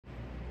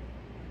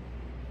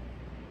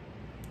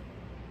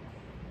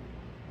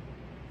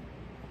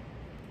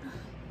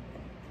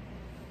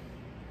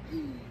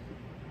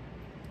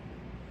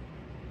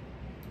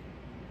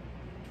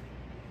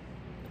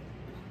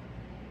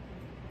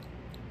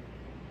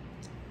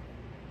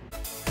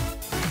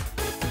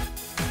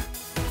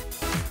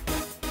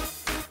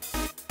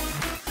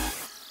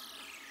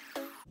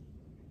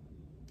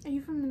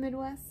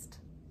Midwest?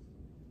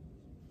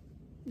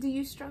 Do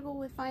you struggle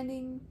with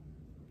finding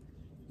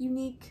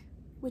unique,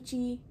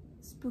 witchy,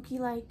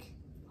 spooky-like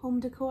home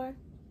decor?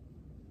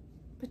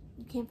 But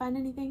you can't find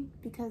anything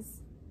because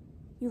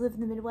you live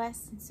in the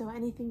Midwest, and so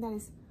anything that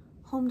is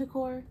home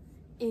decor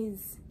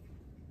is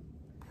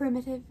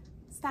primitive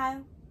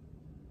style?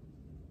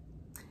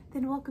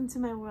 Then welcome to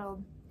my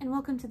world, and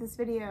welcome to this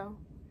video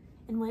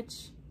in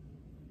which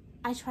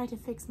I try to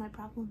fix my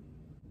problem.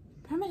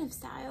 Primitive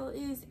style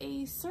is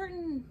a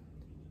certain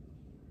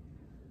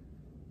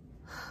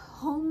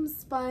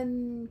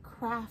homespun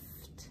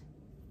craft,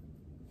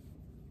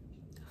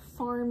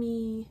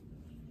 farmy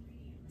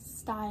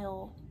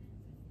style.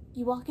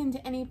 You walk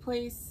into any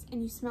place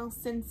and you smell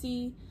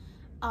Scentsy,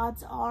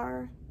 odds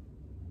are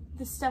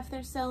the stuff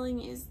they're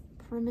selling is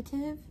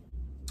primitive.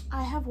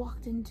 I have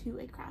walked into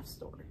a craft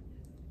store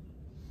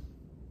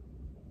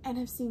and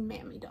have seen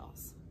mammy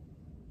dolls.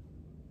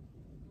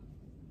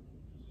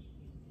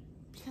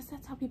 Because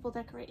that's how people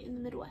decorate in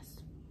the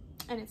Midwest.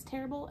 And it's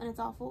terrible and it's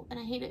awful and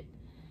I hate it.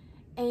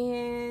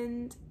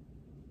 And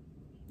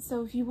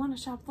so if you want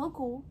to shop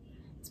local,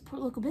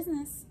 support local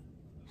business,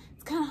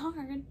 it's kind of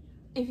hard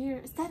if your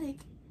aesthetic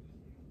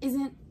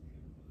isn't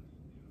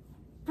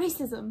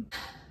racism.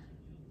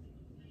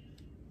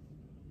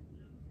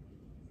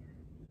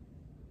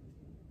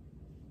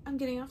 I'm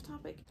getting off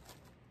topic.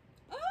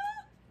 Ah!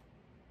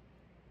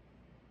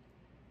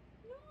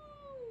 No!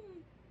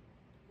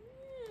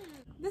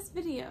 This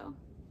video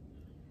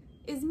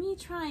is me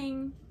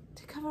trying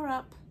to cover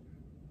up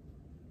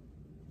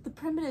the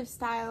primitive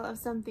style of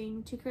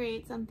something to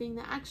create something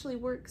that actually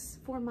works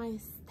for my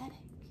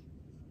aesthetic.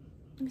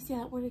 Let me see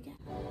that word again.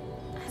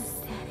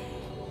 Aesthetic.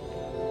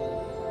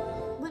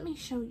 Let me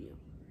show you.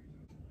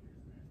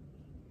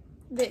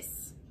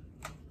 This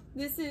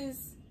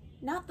is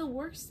not the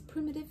worst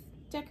primitive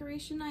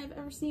decoration I've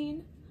ever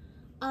seen,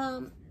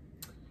 but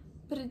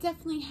it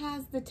definitely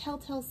has the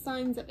telltale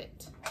signs of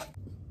it.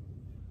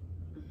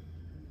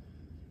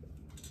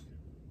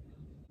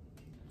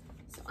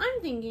 So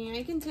I'm thinking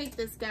I can take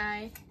this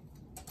guy,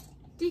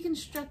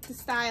 deconstruct the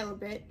style a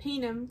bit,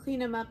 paint him,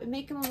 clean him up, and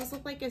make him almost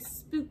look like a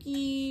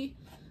spooky,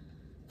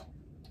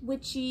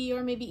 witchy,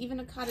 or maybe even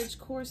a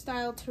cottagecore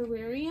style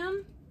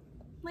terrarium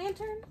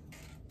lantern.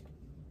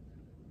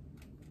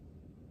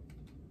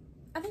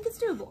 I think it's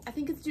doable. I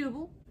think it's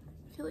doable.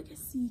 I feel like I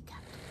see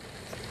Captain.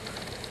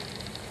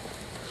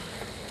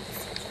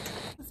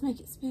 Let's make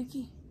it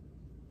spooky.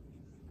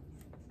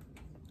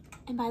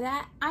 And by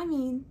that, I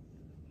mean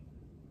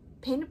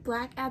paint it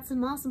black, add some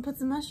moss, and put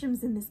some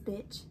mushrooms in this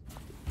bitch.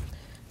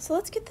 So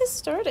let's get this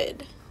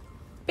started.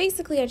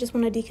 Basically, I just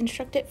want to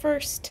deconstruct it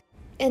first,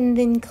 and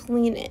then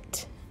clean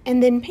it,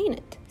 and then paint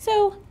it.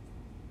 So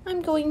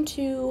I'm going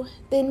to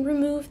then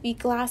remove the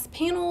glass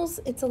panels.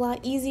 It's a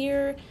lot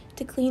easier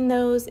to clean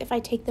those if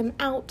I take them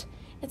out.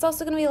 It's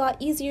also going to be a lot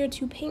easier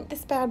to paint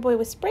this bad boy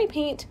with spray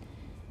paint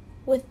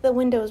with the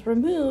windows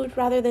removed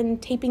rather than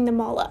taping them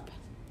all up.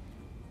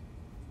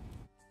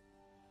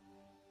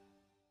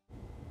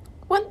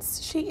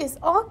 Once she is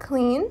all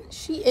clean,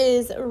 she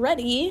is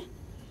ready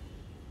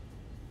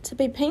to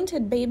be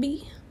painted,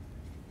 baby.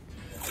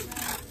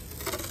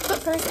 But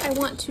first I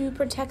want to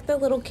protect the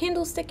little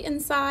candlestick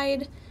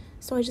inside,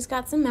 so I just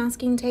got some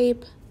masking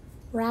tape,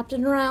 wrapped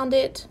it around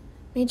it,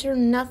 made sure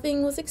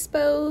nothing was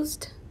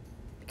exposed,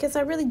 because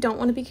I really don't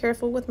want to be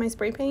careful with my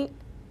spray paint.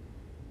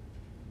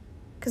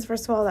 Because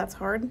first of all, that's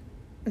hard,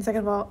 and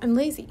second of all, I'm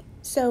lazy,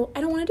 so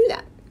I don't want to do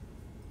that.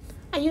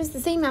 I used the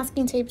same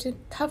masking tape to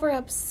cover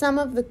up some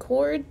of the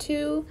cord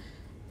too,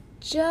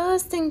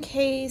 just in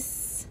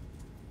case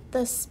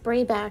the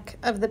spray back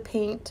of the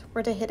paint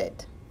were to hit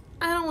it.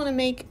 I don't want to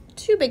make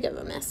too big of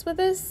a mess with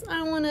this.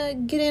 I want to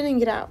get in and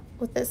get out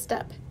with this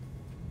step.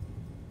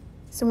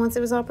 So once it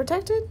was all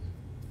protected,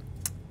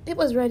 it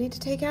was ready to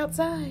take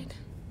outside.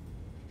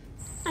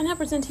 I now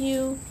present to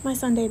you my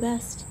Sunday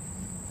best.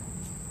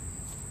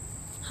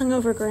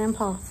 Hungover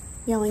grandpa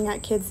yelling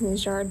at kids in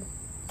his yard.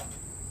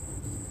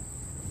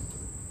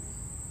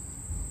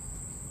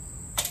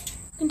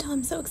 Until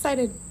I'm so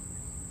excited.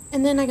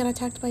 And then I got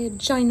attacked by a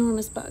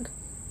ginormous bug.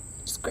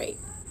 It's great.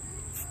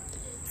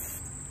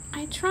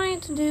 I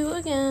tried to do,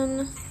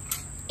 again,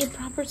 a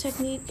proper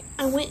technique.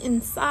 I went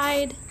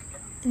inside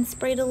and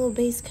sprayed a little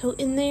base coat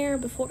in there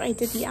before I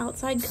did the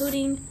outside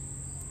coating.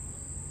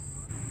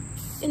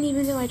 And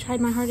even though I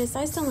tried my hardest,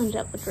 I still ended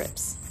up with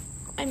drips.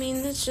 I mean,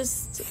 it's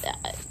just,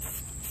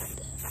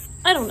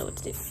 I don't know what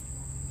to do.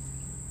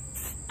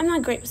 I'm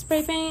not great with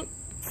spray paint,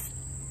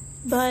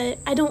 but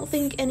I don't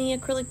think any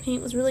acrylic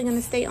paint was really going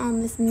to stay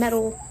on this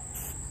metal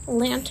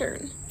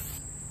lantern.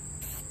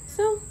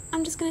 So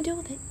I'm just going to deal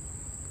with it.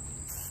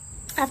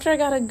 After I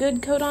got a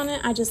good coat on it,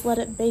 I just let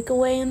it bake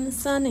away in the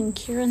sun and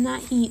cure in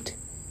that heat.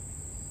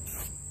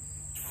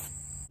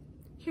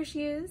 Here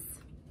she is,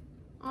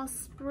 all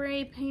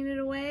spray painted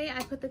away.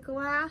 I put the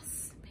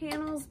glass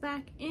panels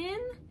back in,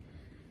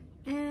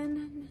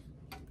 and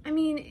I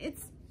mean,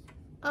 it's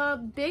a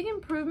big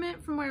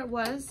improvement from where it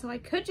was, so I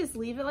could just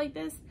leave it like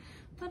this,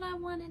 but I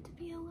want it to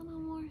be a little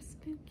more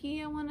spooky.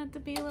 spooky. I want it to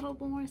be a little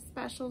more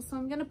special. So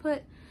I'm gonna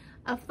put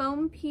a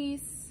foam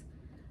piece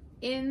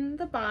in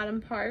the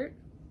bottom part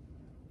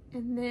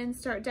and then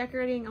start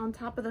decorating on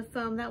top of the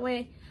foam. That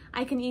way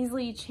I can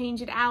easily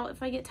change it out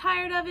if I get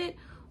tired of it,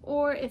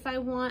 or if I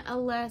want a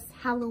less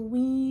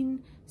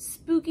Halloween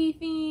spooky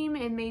theme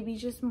and maybe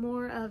just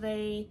more of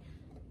a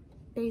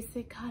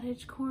basic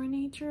cottagecore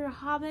nature,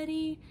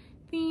 hobbity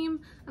theme.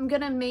 I'm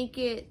gonna make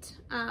it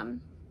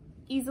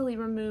easily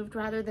removed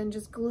rather than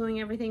just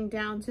gluing everything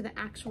down to the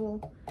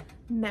actual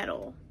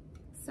metal.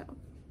 So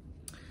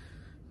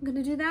I'm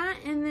gonna do that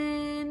and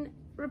then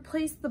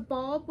replace the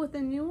bulb with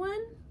a new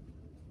one,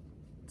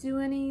 do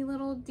any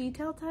little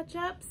detail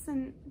touch-ups,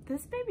 and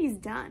this baby's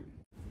done.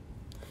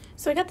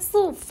 So I got this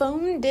little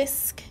foam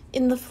disc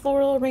in the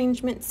floral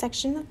arrangement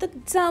section of the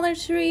Dollar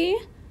Tree,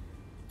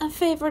 a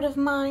favorite of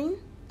mine.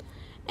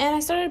 And I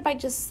started by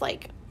just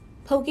like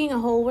poking a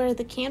hole where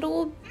the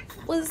candle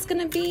was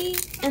gonna be,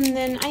 and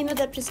then I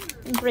ended up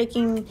just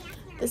breaking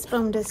this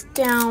foam disc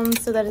down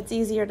so that it's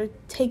easier to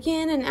take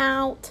in and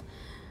out,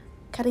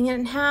 cutting it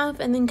in half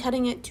and then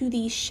cutting it to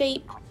the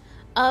shape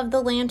of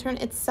the lantern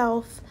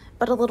itself,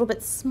 but a little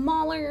bit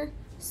smaller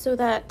so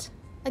that,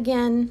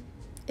 again,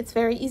 it's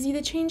very easy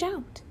to change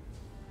out.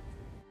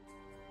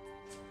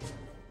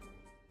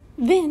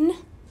 Then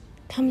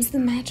comes the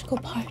magical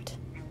part.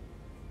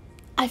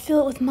 I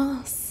fill it with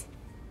moss,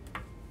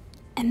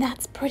 and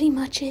that's pretty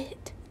much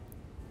it.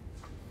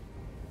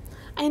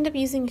 I end up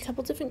using a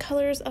couple different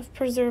colors of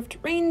preserved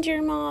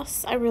reindeer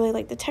moss. I really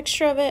like the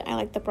texture of it. I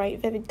like the bright,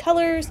 vivid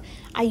colors.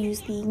 I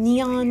use the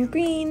neon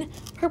green,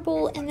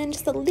 purple, and then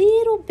just a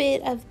little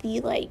bit of the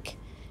like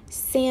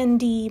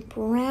sandy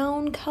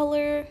brown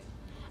color.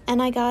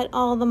 And I got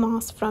all the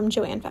moss from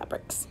Joann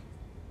Fabrics.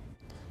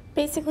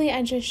 Basically,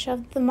 I just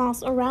shoved the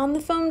moss around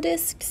the foam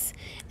discs,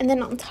 and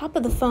then on top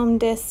of the foam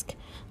disc,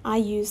 I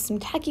used some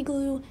tacky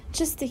glue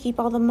just to keep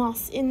all the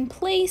moss in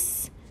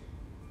place.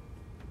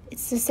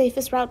 It's the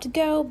safest route to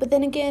go, but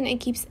then again, it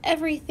keeps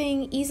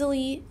everything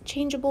easily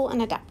changeable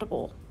and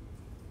adaptable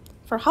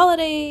for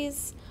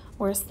holidays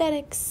or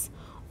aesthetics,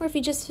 or if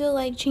you just feel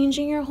like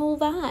changing your whole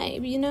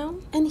vibe, you know?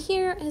 And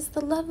here is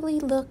the lovely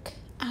look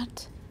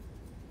at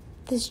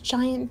this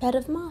giant bed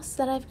of moss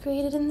that I've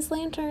created in this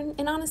lantern,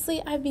 and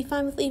honestly, I'd be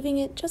fine with leaving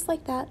it just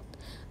like that.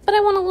 But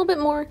I want a little bit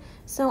more,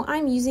 so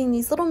I'm using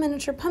these little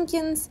miniature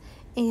pumpkins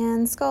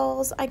and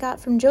skulls I got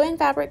from Joann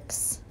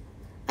Fabrics.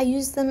 I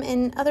use them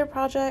in other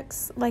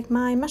projects like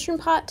my mushroom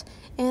pot,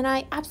 and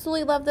I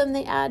absolutely love them.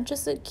 They add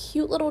just a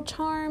cute little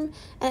charm,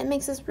 and it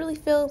makes this really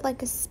feel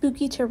like a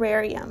spooky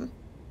terrarium.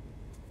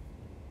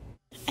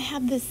 I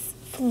have this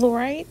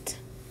fluorite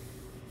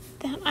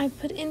that I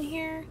put in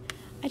here.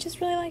 I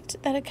just really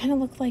liked that it kind of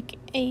looked like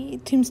a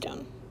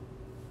tombstone.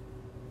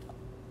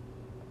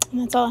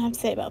 And that's all I have to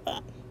say about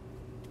that.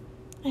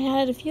 I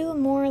added a few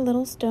more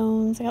little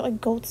stones. I got like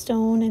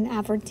goldstone and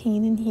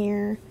avertine in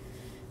here,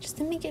 just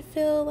to make it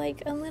feel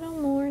like a little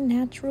more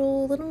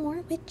natural, a little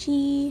more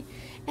witchy.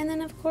 And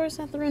then of course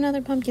I threw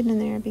another pumpkin in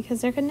there because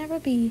there could never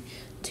be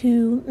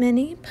too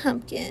many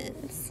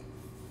pumpkins.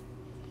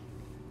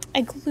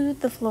 I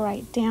glued the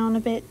fluorite down a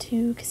bit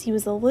too because he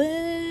was a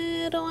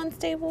little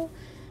unstable.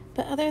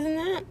 But other than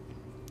that,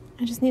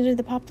 I just needed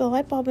to pop the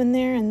light bulb in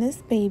there, and this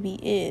baby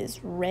is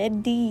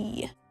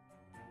ready.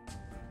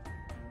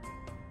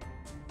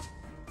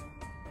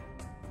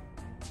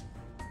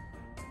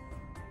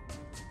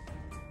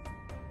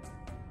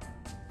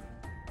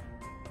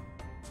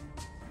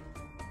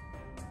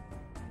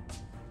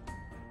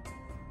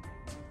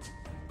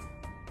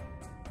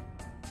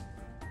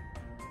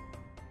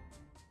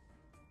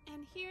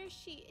 And here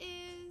she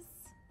is,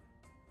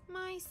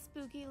 my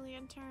spooky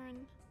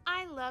lantern.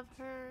 I love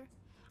her.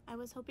 I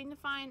was hoping to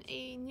find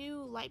a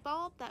new light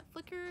bulb that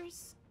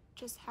flickers,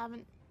 just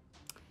haven't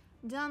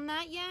done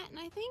that yet, and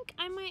I think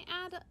I might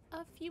add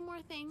a few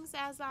more things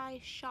as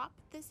I shop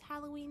this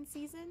Halloween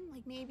season,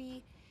 like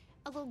maybe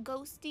a little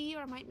ghosty,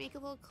 or I might make a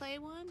little clay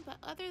one. But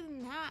other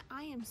than that,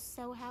 I am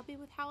so happy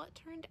with how it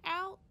turned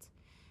out,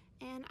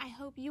 and I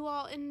hope you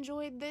all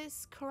enjoyed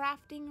this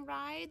crafting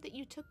ride that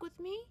you took with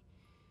me.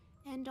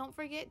 And don't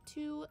forget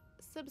to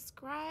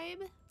subscribe,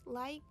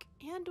 like,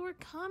 and or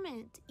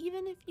comment.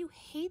 Even if you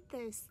hate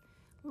this,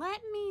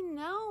 let me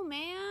know,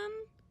 man.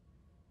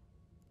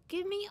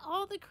 Give me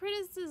all the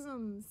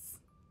criticisms.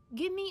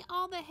 Give me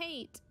all the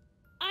hate.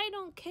 I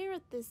don't care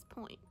at this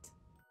point.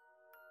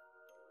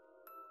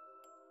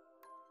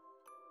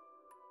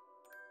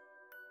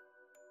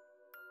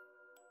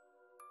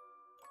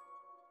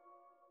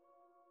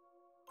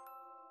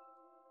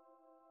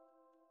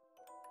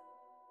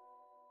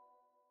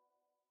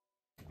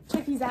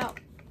 Check these out.